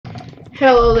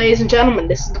Hello ladies and gentlemen,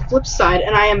 this is the flip side,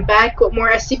 and I am back with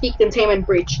more SCP Containment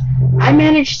Breach. I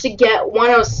managed to get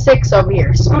 106 over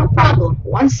here, so no problem.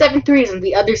 173 is on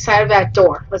the other side of that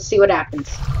door. Let's see what happens.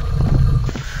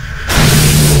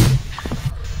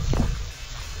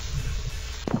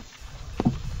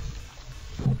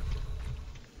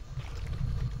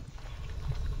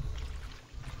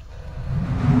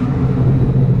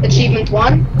 Achievement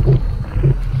 1.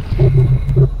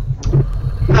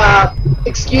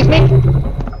 Excuse me?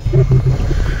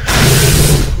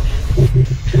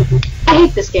 I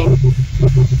hate this game.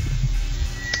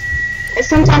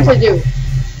 Sometimes I do.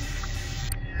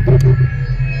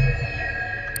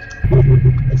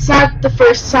 It's not the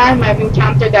first time I've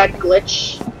encountered that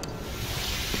glitch.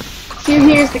 See,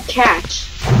 here's the catch.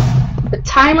 The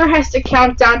timer has to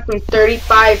count down from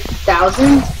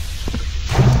 35,000,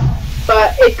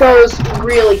 but it goes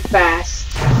really fast.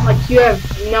 Like, you have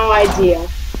no idea.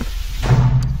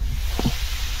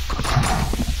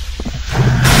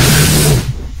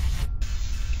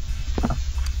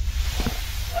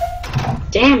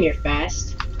 Damn, you're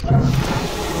fast.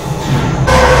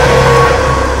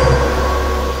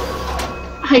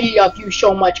 I love you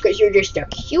so much because you're just a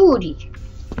cutie.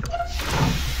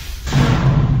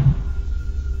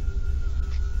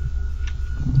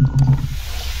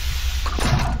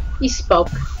 He spoke.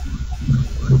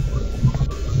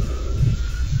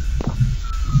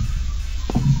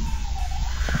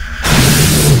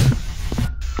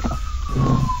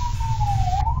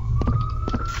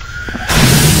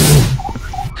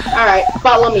 Alright,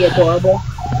 follow me, adorable.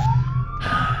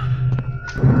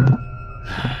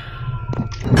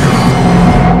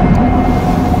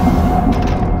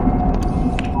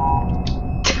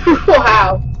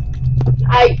 Wow.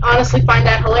 I honestly find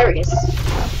that hilarious.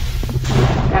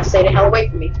 Now stay the hell away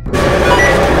from me.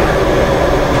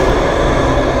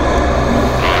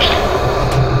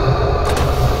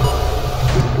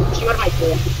 Gee, what am I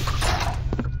doing?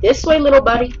 This way, little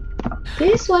buddy.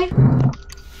 This way.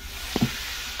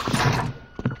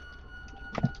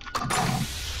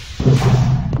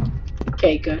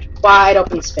 Okay, good. Wide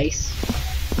open space.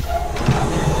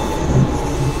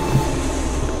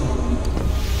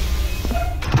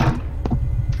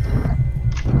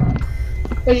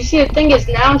 As you see, the thing is,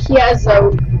 now he has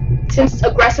a... Since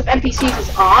aggressive NPCs is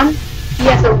on, he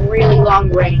has a really long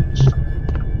range.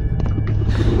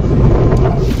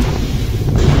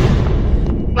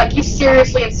 Like, he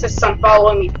seriously insists on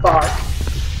following me far.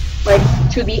 Like,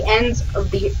 to the ends of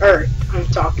the earth, I'm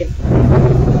talking.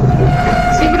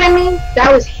 See what I mean?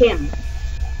 That was him.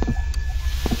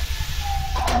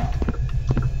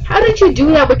 How did you do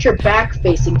that with your back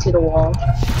facing to the wall?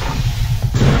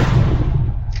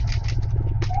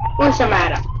 What's the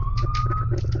matter?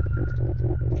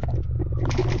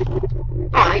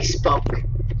 Oh, he spoke.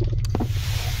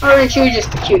 Aren't you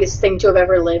just the cutest thing to have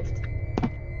ever lived?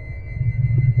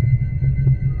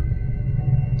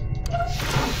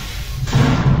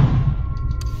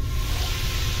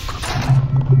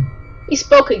 He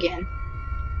spoke again.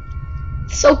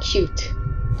 So cute.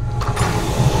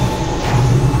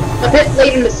 A bit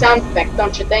late in the sound effect,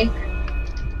 don't you think?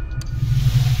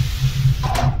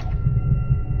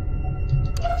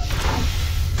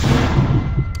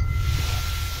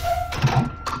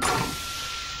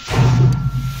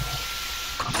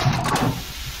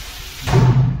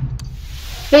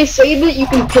 They say that you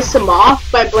can piss him off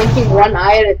by blinking one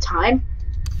eye at a time,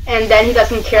 and then he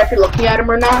doesn't care if you're looking at him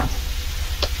or not.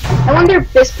 I wonder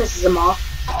if this pisses him off.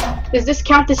 Does this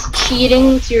count as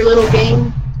cheating to your little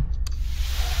game?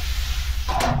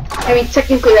 I mean,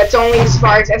 technically that's only as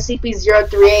far as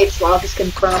SCP-038's log is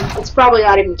confirmed. It's probably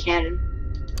not even canon.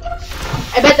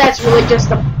 I bet that's really just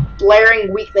a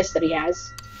blaring weakness that he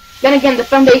has. Then again, the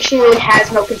Foundation really has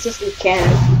no consistent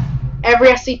canon. Every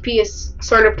SCP is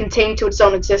sort of contained to its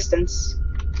own existence.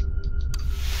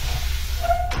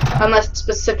 Unless it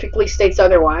specifically states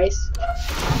otherwise.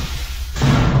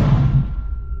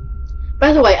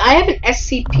 By the way, I have an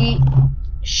SCP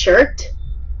shirt,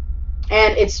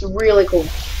 and it's really cool.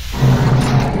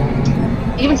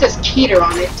 It even says Keter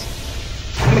on it.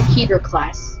 I'm a Keter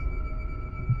class.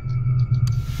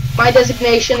 My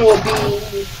designation will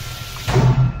be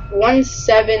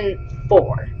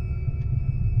 174.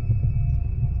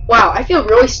 Wow, I feel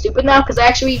really stupid now because I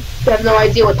actually have no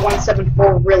idea what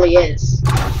 174 really is.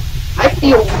 I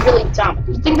feel really dumb.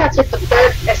 You think that's like the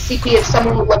third SCP if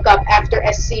someone would look up after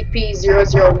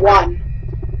SCP-001,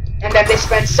 and then they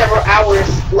spend several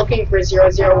hours looking for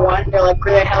 001. They're like,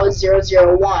 where the hell is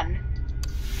 001?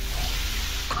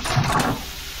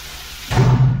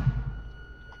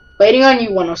 Waiting on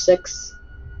you, 106.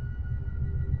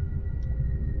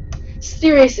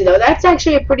 Seriously though, that's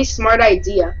actually a pretty smart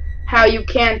idea. How you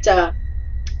can't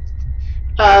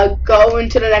go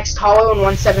into the next hallway when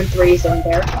 173 is in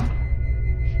there.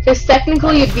 Because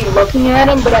technically you'd be looking at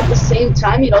him, but at the same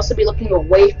time you'd also be looking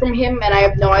away from him, and I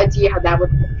have no idea how that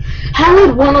would work. How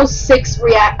would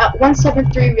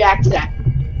 173 react to that?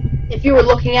 If you were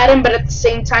looking at him, but at the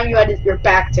same time you had your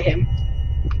back to him.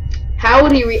 How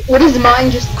would he would his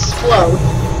mind just explode?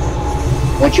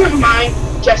 Would your mind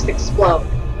just explode?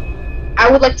 I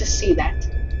would like to see that.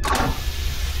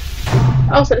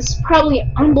 Also, this is probably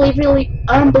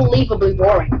unbelievably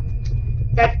boring.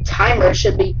 That timer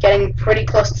should be getting pretty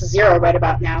close to 0 right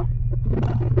about now.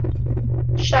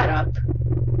 Shut up.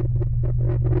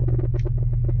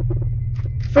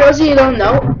 For those of you who don't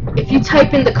know, if you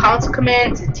type in the console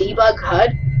command to debug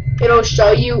HUD, it'll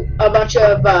show you a bunch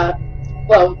of,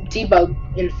 debug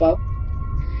info.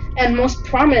 And most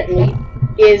prominently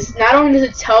is not only does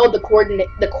it tell the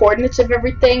coordinates of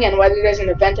everything and whether there's an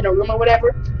event in a room or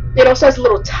whatever, it also has a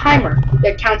little timer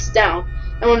that counts down.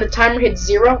 And when the timer hits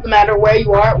 0, no matter where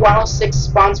you are, 106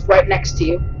 spawns right next to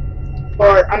you.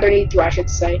 Or underneath you, I should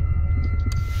say.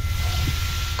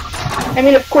 I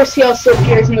mean, of course, he also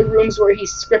appears in the rooms where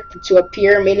he's scripted to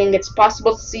appear, meaning it's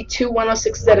possible to see 2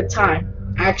 106s at a time.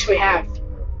 I actually have.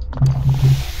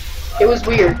 It was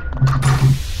weird.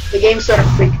 The game sort of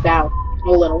freaked out. A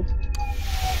little.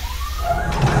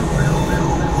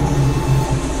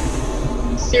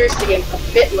 Seriously, game a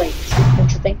bit late,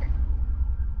 don't you think?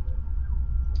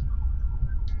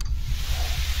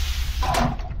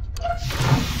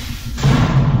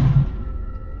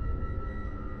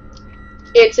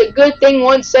 It's a good thing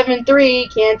 173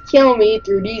 can't kill me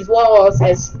through these walls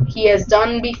as he has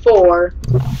done before.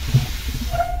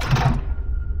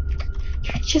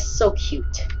 You're just so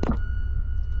cute.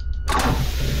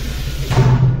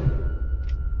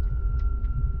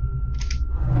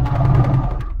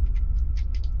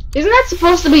 Isn't that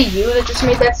supposed to be you that just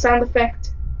made that sound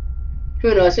effect?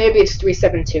 Who knows, maybe it's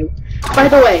 372. By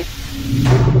the way,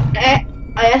 I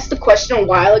asked the question a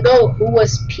while ago, who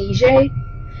was PJ?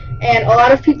 And a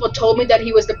lot of people told me that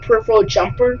he was the peripheral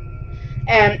jumper.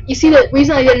 And you see, the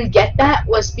reason I didn't get that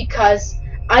was because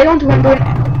I don't remember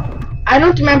an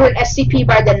SCP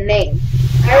by the name.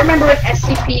 I remember an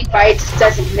SCP by its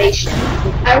designation.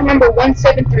 I remember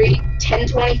 173,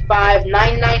 1025,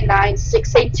 999,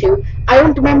 682. I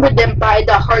don't remember them by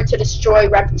the hard to destroy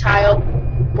reptile,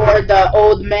 or the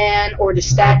old man, or the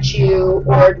statue,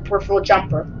 or the peripheral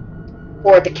jumper,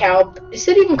 or the cow. Is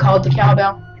it even called the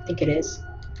cowbell? I think it is.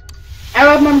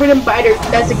 I remember them by their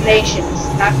designations,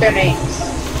 not their names.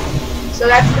 So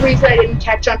that's the reason I didn't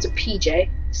catch on to PJ.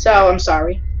 So I'm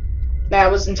sorry. That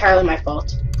was entirely my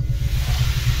fault.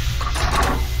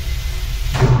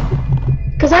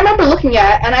 Because I remember looking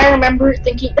at it, and I remember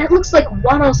thinking, that looks like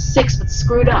 106 but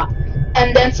screwed up.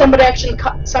 And then somebody in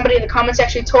the comments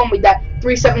actually told me that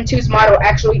 372's model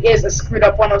actually is a screwed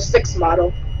up 106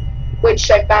 model,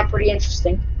 which I found pretty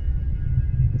interesting.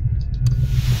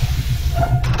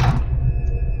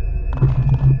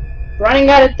 Running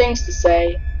out of things to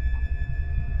say.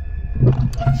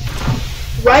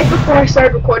 Right before I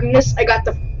started recording this, I got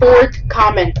the 4th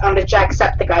comment on the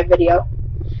Jacksepticeye video.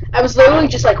 I was literally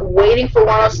just like waiting for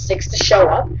 106 to show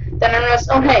up. Then I realized,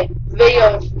 oh hey,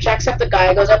 video of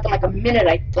Jacksepticeye goes up in like a minute,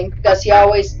 I think, because he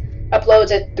always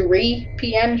uploads at 3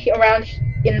 p.m. around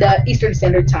in the Eastern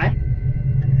Standard Time.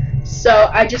 So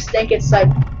I just think it's like,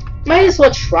 might as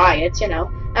well try it, you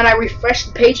know. And I refresh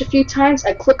the page a few times,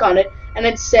 I click on it, and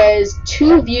it says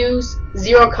 2 views,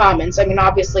 0 comments. I mean,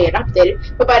 obviously it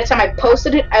updated, but by the time I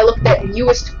posted it, I looked at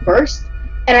newest first,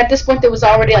 and at this point there was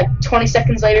already like 20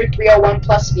 seconds later 301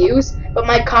 plus views, but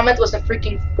my comment was the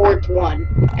freaking 4th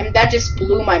one, and that just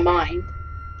blew my mind.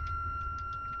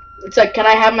 It's like, can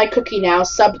I have my cookie now?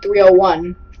 Sub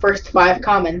 301, first 5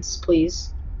 comments,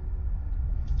 please.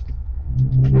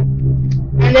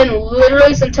 And then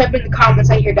literally sometime in the comments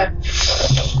I hear that.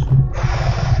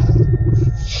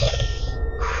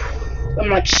 I'm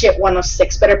like, shit,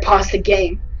 106, better pause the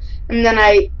game. And then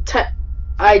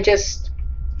I just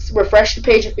refresh the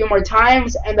page a few more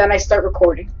times, and then I start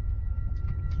recording.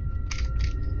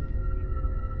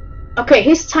 Okay,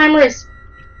 his timer is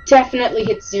definitely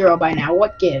hit 0 by now.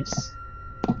 What gives?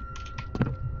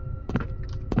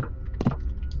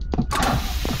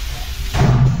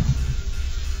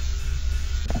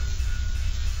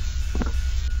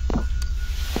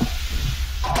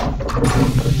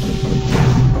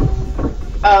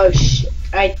 Oh shit,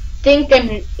 I think I'm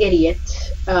an idiot.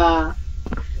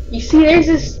 You see, there's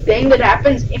this thing that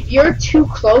happens if you're too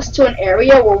close to an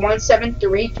area where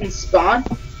 173 can spawn,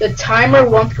 the timer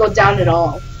won't go down at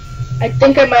all. I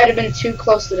think I might have been too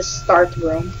close to the start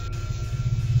room.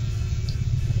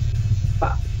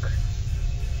 Fuck.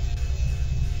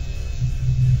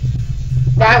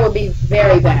 That would be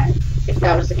very bad if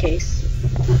that was the case.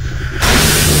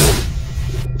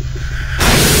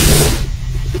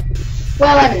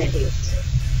 Well, I'm an idiot.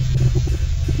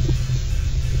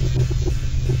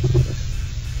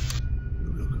 You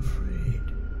look afraid.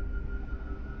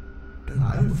 Then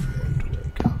I'm afraid to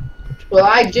wake up. Well,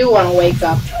 I do want to wake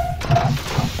up.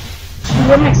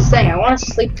 What am I saying? I want to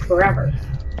sleep forever.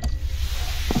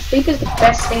 Sleep is the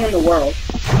best thing in the world.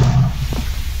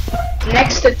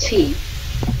 Next to tea.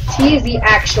 Tea is the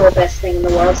actual best thing in the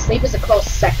world. Sleep is a close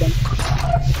second.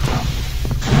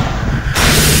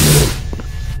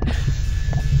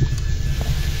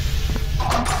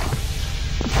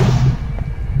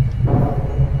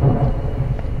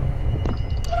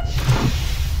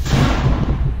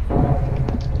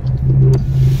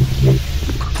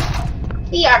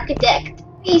 The architect.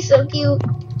 He's so cute.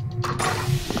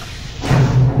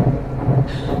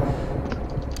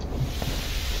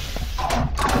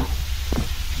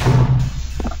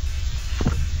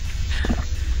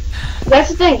 That's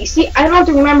the thing. You see, I don't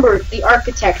remember the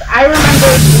architect. I remember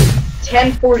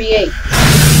 1048.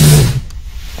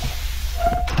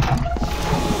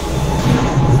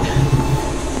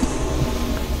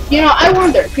 You know, I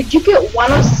wonder, could you get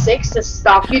 106 to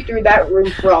stalk you through that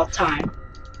room for all time?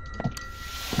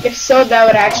 If so, that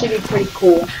would actually be pretty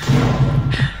cool.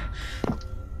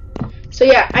 So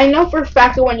yeah, I know for a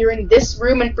fact that when you're in this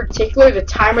room in particular, the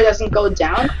timer doesn't go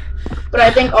down. But I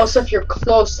think also if you're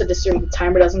close to this room, the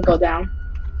timer doesn't go down.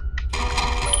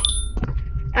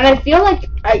 And I feel like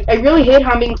I really hate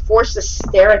how I'm being forced to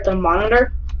stare at the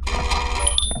monitor.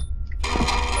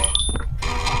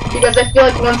 Because I feel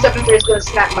like 173 is going to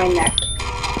snap my neck.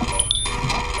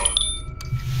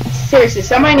 Seriously,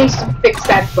 somebody needs to fix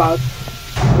that bug.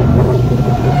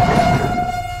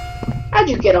 How'd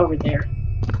you get over there?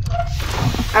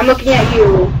 I'm looking at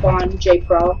you, Juan J.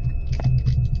 Pro.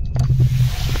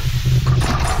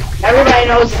 Everybody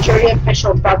knows that you're the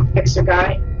official bug fixer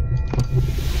guy.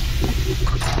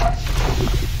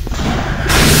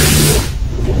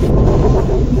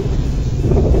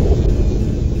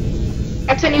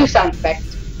 That's a new sound effect.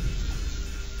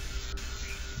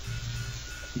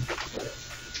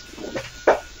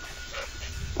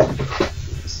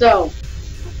 So,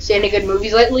 see any good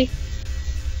movies lately?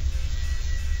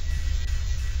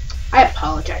 I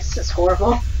apologize, this is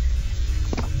horrible.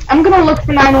 I'm gonna look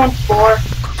for 914.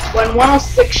 When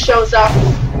 106 shows up,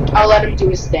 I'll let him do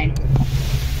his thing.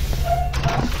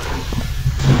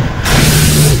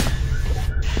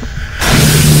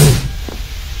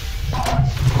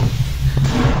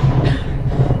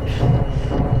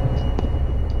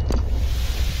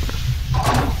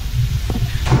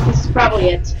 This is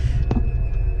probably it.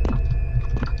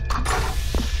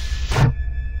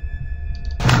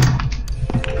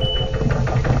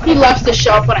 He loves to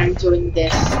show up when I'm doing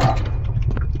this.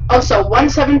 Also,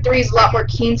 173 is a lot more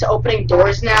keen to opening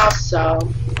doors now, so...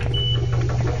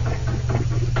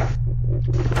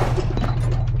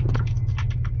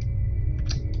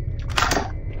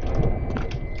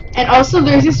 And also,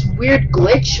 there's this weird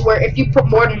glitch where if you put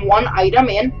more than one item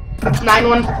in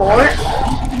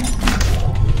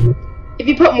 914... If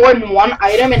you put more than one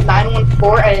item in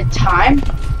 914 at a time,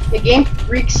 the game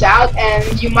freaks out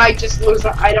and you might just lose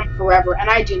an item forever, and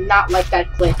I do not like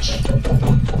that glitch.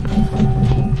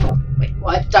 Wait,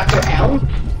 what? Dr. L?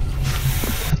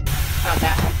 Oh,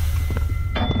 that one.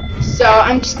 So,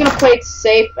 I'm just gonna play it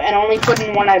safe and only put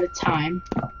in one at a time.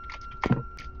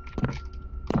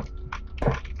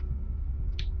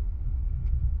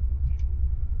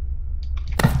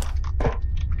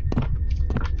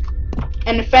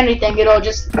 And if anything, it'll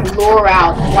just lure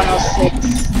out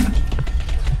 106.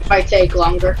 If I take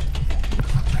longer.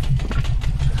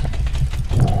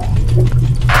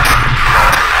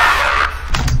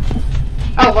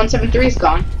 Oh, 173 is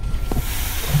gone.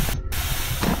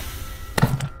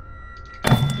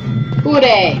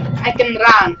 Hooray! I can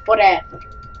run forever.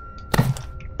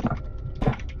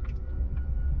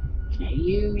 Okay,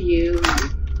 you.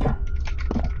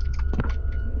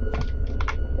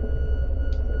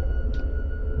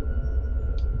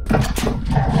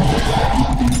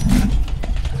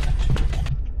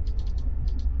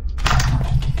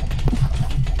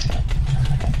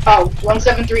 Oh,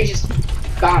 173 just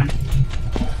gone.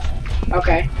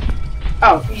 Okay.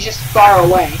 Oh, he's just far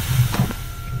away.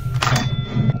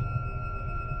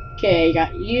 Okay, you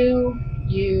got you.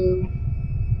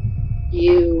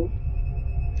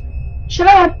 Should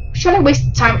I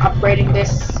waste time upgrading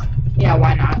this? Yeah,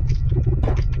 why not?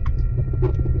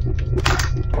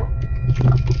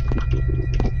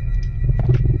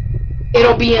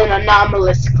 It'll be an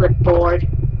anomalous clipboard.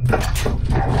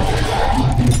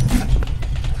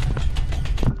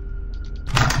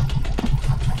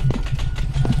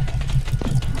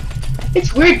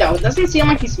 It's weird though, it doesn't seem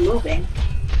like he's moving.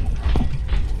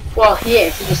 Well, he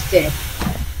is, he just did.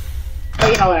 Oh,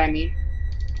 you know what I mean.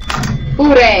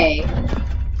 Hooray!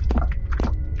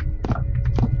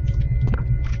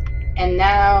 And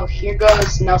now, here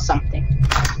goes know something.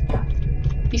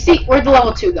 You see, where'd the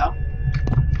level 2 go?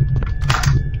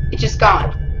 It's just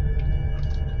gone.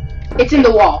 It's in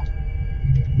the wall.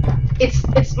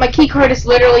 My key card is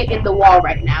literally in the wall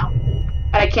right now.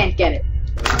 And I can't get it.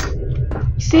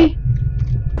 You see?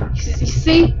 You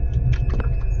see?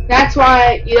 That's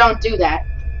why you don't do that.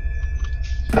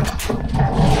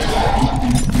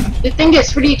 The thing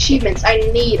is, for the achievements, I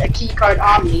need a keycard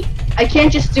on me. I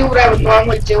can't just do what I would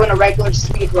normally do in a regular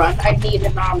speedrun. I need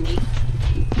an Omni.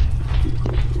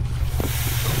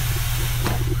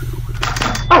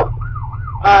 Oh!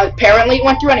 Apparently it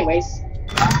went through anyways.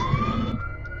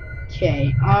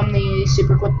 Okay, Omni,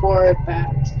 Super Clipboard,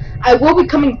 Bats. I will be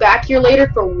coming back here later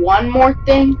for one more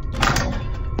thing,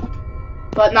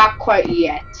 but not quite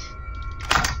yet.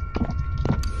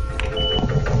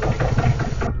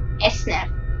 SNAP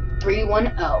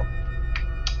 310.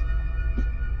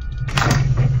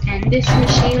 And this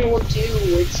machine will do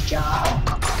its job.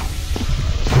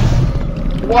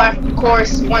 Of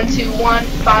course, 121,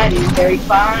 fine and very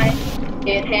fine.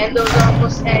 It handles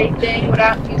almost anything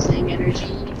without using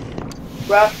energy.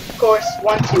 Rough, of course,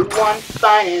 121,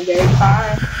 fine and very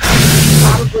fine.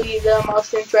 Probably the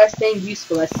most interesting,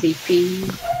 useful SCP.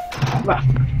 Rough.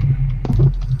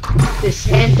 This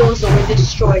handles or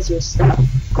destroys your stuff.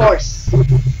 Of course.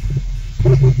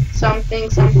 Something,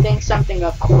 something, something,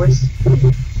 of course.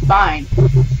 Fine.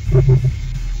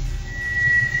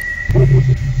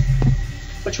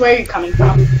 Which way are you coming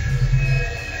from?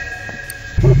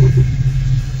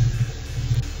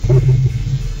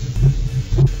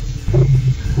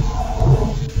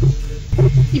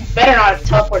 You better not have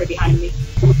teleported behind me.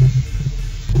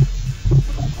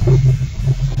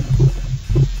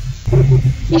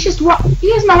 He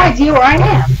has no idea where I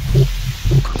am.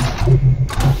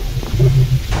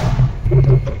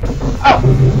 Oh.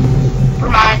 Never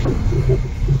mind.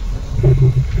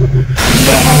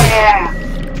 Yeah.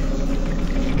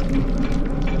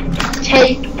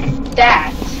 Take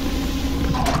that.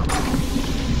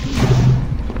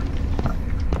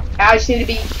 I just need to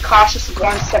be cautious of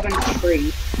going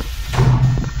 73.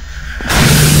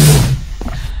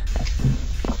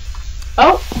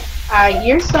 Oh, I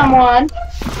hear someone.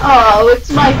 Oh,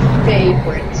 it's my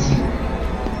favorite.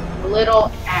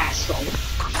 Little asshole.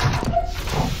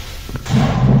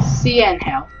 CN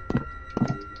hell.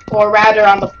 Or rather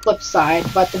on the flip side,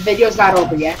 but the video's not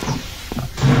over yet.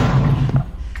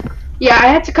 Yeah, I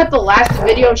had to cut the last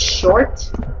video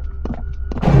short.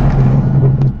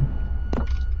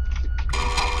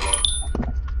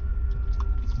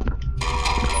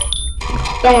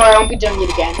 Don't worry, I won't be doing it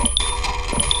again.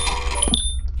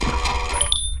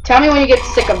 Tell me when you get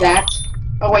sick of that.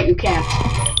 Oh wait, you can't.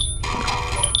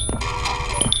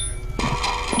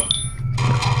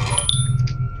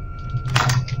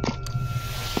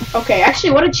 Okay,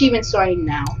 actually, what achievements do I need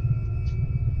now?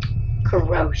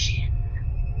 Corrosion.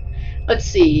 Let's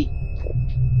see.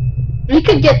 We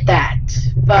could get that,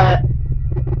 but...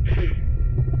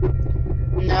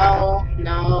 No.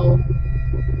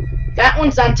 That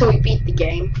one's not until we beat the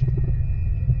game.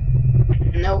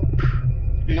 Nope.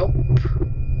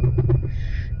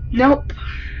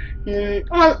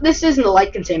 Well, this isn't the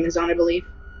light containment zone, I believe.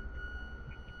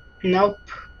 Nope.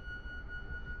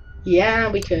 Yeah,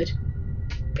 we could.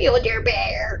 Build your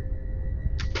bear.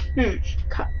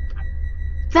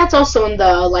 That's also in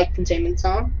the light containment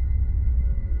zone.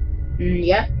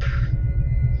 Yep.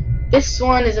 This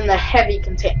one is in the heavy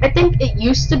containment. I think it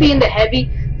used to be in the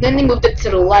heavy, then they moved it to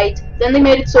the light, then they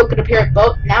made it so it could appear at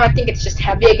both. Now I think it's just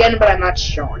heavy again, but I'm not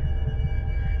sure.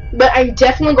 But I'm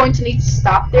definitely going to need to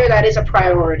stop there. That is a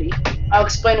priority. I'll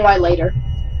explain why later.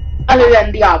 Other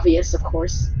than the obvious, of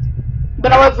course.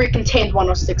 But I'll have recontained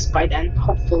 106 by then,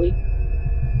 hopefully.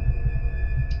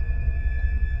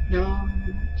 No.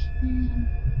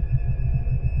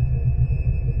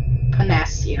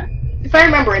 Panacea. If I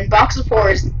remember, in Box of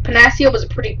Horrors, Panacea was a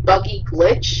pretty buggy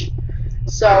glitch.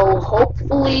 So,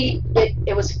 hopefully,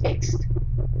 it was fixed.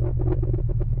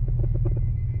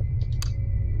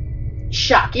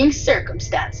 Shocking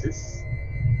circumstances.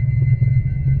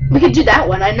 We could do that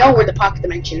one. I know where the pocket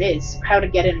dimension is. How to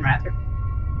get in, rather.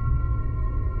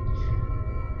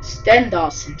 Stendhal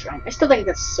Syndrome. I still think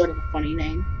that's sort of a funny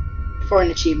name for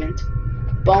an achievement.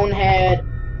 Bonehead.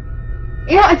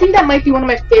 You know, I think that might be one of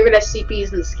my favorite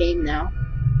SCPs in this game now.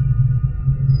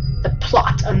 The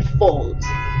plot unfolds.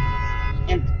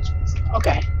 And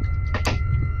okay.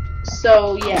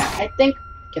 So yeah, I think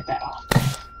get that off.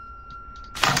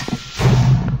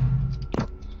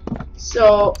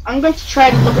 So I'm going to try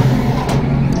to look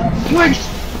at you are just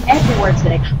everywhere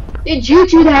today. Did you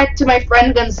do that to my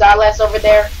friend Gonzalez over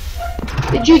there?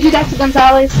 Did you do that to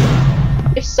Gonzalez?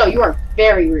 If so, you are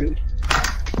very rude.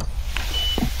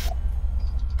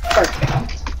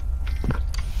 Perfect.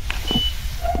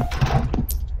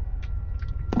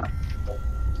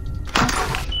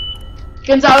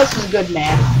 Gonzalez was a good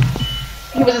man.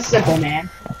 He was a simple man.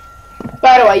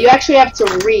 By the way, you actually have to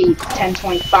read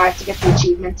 1025 to get the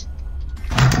achievement.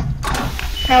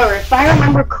 However, if I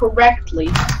remember correctly,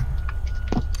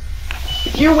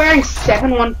 if you're wearing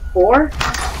 714,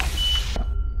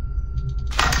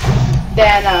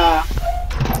 then,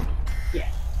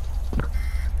 yeah.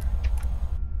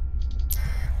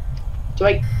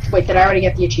 Wait, did I already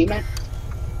get the achievement?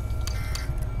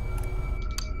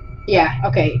 Yeah,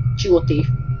 okay, Jewel Thief.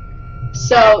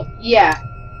 So, yeah.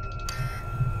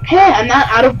 Hey, I'm not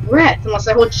out of breath unless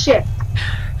I hold shift.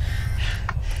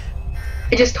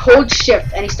 I just hold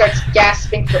shift and he starts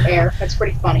gasping for air. That's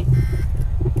pretty funny.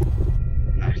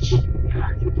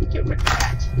 Get rid of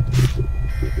that.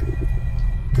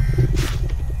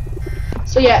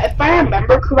 So yeah, if I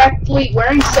remember correctly,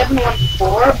 wearing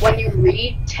 714 when you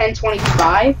read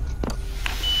 1025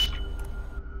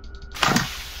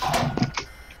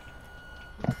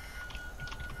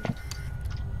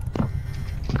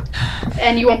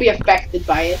 and you won't be affected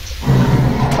by it.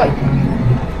 But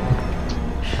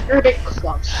you're a bit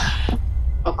close.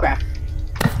 Oh crap.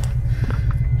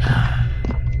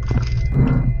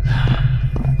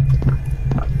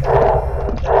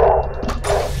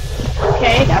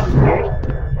 Okay, that was weird.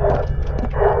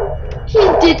 He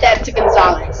did that to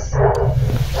Gonzalez.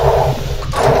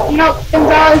 You know,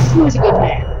 Gonzalez, he was a good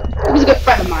man. He was a good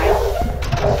friend of mine.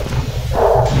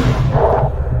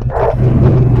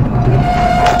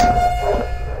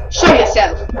 Show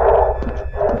yourself.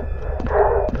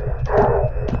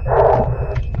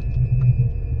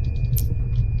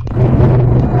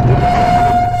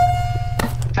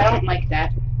 I don't like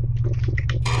that.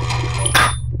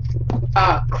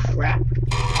 Ah, crap.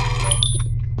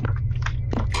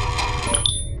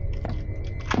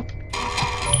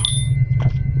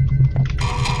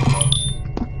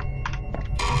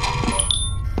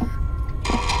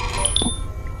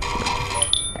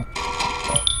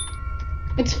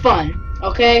 It's fun,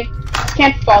 okay?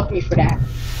 Can't fault me for that.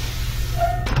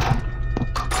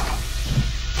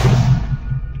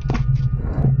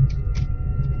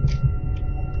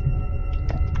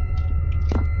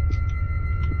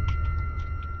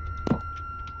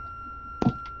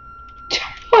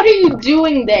 What are you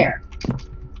doing there?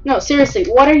 No, seriously,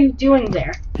 what are you doing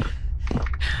there?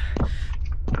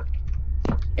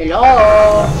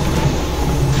 Hello?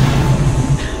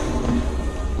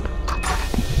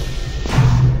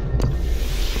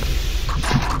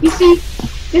 You see,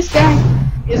 this guy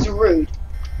is rude.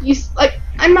 He's like,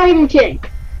 I'm not even kidding.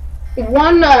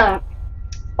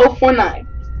 1049,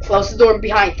 close the door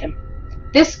behind him.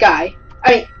 This guy,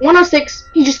 106,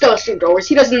 he just goes through doors.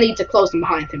 He doesn't need to close them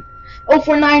behind him.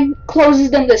 049 closes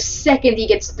them the second he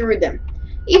gets through them.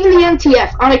 Even the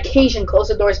MTF, on occasion,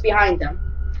 closes the doors behind them.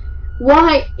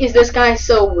 Why is this guy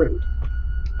so rude?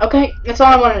 Okay, that's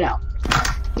all I want to know.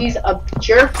 He's a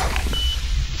jerk.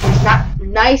 He's not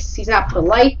nice. He's not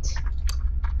polite.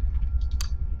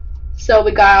 So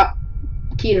we got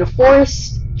Key to the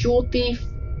Forest, Jewel Thief,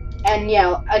 and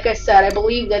yeah, like I said, I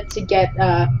believe that to get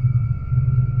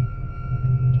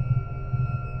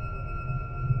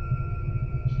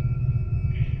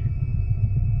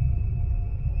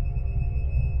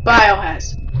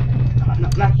Biohazard. No,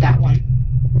 not that one.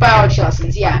 Biology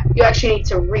lessons. Yeah, you actually need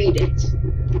to read it.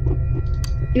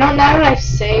 You know, now that I've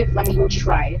saved, let me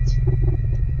try it.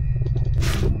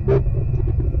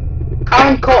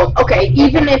 Common cold. Okay,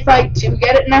 even if I do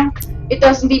get it now, it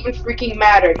doesn't even freaking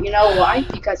matter. You know why?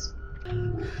 Because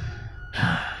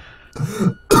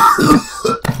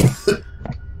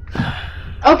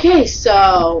okay,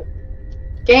 so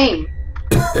game.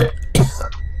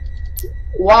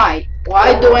 Why?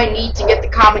 Why do I need to get the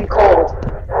common cold?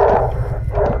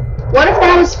 What if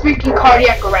that was freaking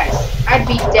cardiac arrest? I'd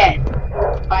be dead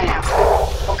by now.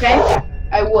 Okay?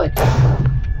 I would.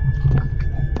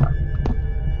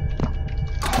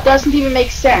 It doesn't even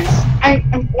make sense.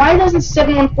 And why doesn't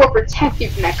 714 protect you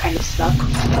from that kind of stuff?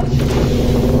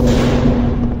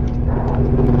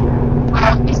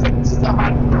 Wow, these things so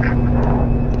hard.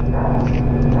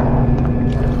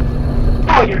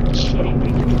 Oh, you're kidding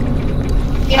me.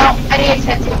 idiot's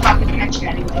head to the pocket dimension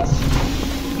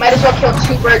anyways. Might as well kill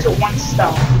 2 birds with 1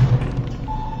 stone.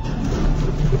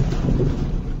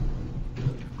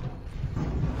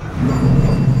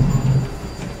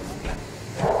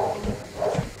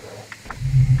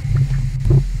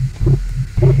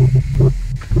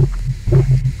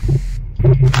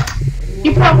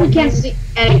 You probably can't see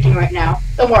anything right now.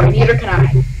 Don't worry, neither can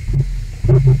I.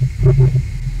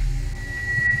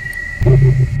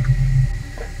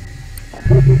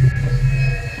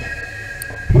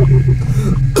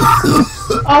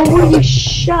 Oh, will you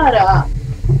shut up?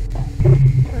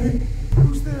 Hey,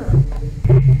 who's there?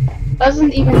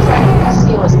 Doesn't even try to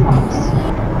steal his box.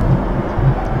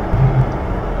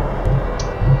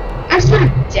 I'm sort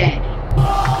of dead.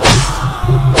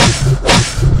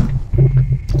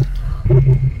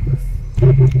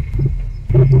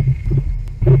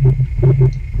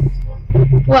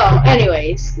 Well,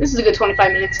 anyways, this is a good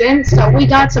 25 minutes in, so we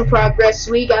got some progress,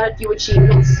 we got a few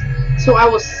achievements, so I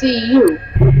will see you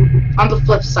on the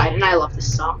flip side, and I love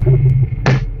this song.